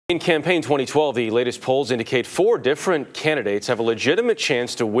In campaign 2012, the latest polls indicate 4 different candidates have a legitimate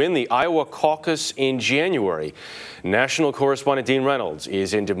chance to win the Iowa caucus in January. National correspondent Dean Reynolds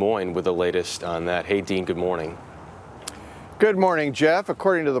is in Des Moines with the latest on that. Hey, Dean, good morning. Good morning, Jeff.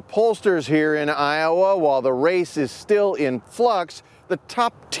 According to the pollsters here in Iowa, while the race is still in flux, the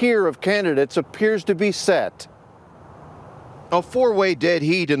top tier of candidates appears to be set. A 4-way dead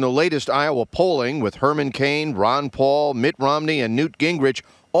heat in the latest Iowa polling, with Herman Cain, Ron Paul, Mitt Romney, and Newt Gingrich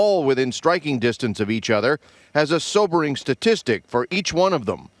all within striking distance of each other, has a sobering statistic for each one of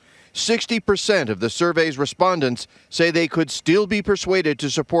them. 60% of the survey's respondents say they could still be persuaded to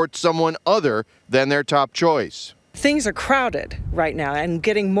support someone other than their top choice. Things are crowded right now and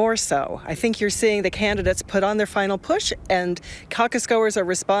getting more so. I think you're seeing the candidates put on their final push, and caucus goers are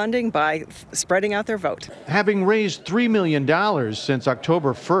responding by spreading out their vote. Having raised $3 million since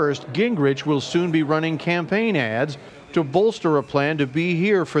October 1st, Gingrich will soon be running campaign ads to bolster a plan to be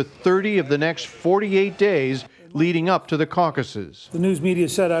here for 30 of the next 48 days leading up to the caucuses. The news media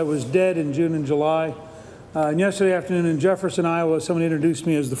said I was dead in June and July. And yesterday afternoon in Jefferson, Iowa, somebody introduced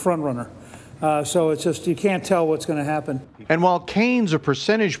me as the front runner. So it's just, you can't tell what's going to happen. And while Cain's a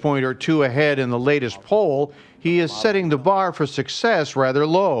percentage point or two ahead in the latest poll, he is setting the bar for success rather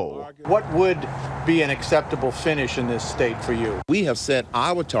low. What would be an acceptable finish in this state for you? We have set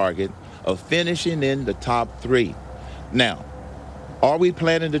our target of finishing in the top 3. Now, are we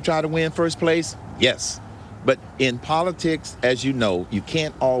planning to try to win first place? Yes. But in politics, as you know, you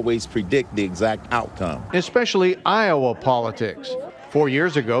can't always predict the exact outcome. Especially Iowa politics. 4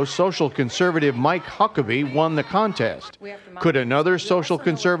 years ago, social conservative Mike Huckabee won the contest. Could another social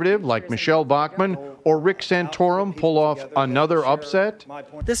conservative like Michelle Bachmann or Rick Santorum pull off another upset?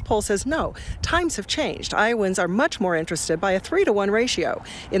 This poll says no. Times have changed. Iowans are much more interested by a 3-to-1 ratio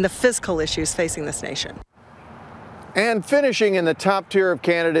in the fiscal issues facing this nation. And finishing in the top tier of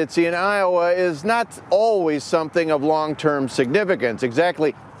candidates in Iowa is not always something of long-term significance.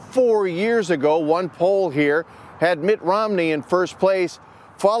 Exactly 4 years ago, one poll here had Mitt Romney in first place,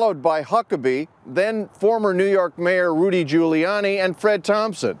 followed by Huckabee, then former New York Mayor Rudy Giuliani and Fred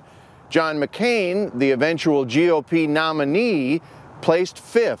Thompson. John McCain, the eventual GOP nominee, placed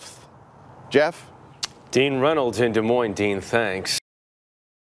 5th. Jeff? Dean Reynolds in Des Moines. Dean, thanks.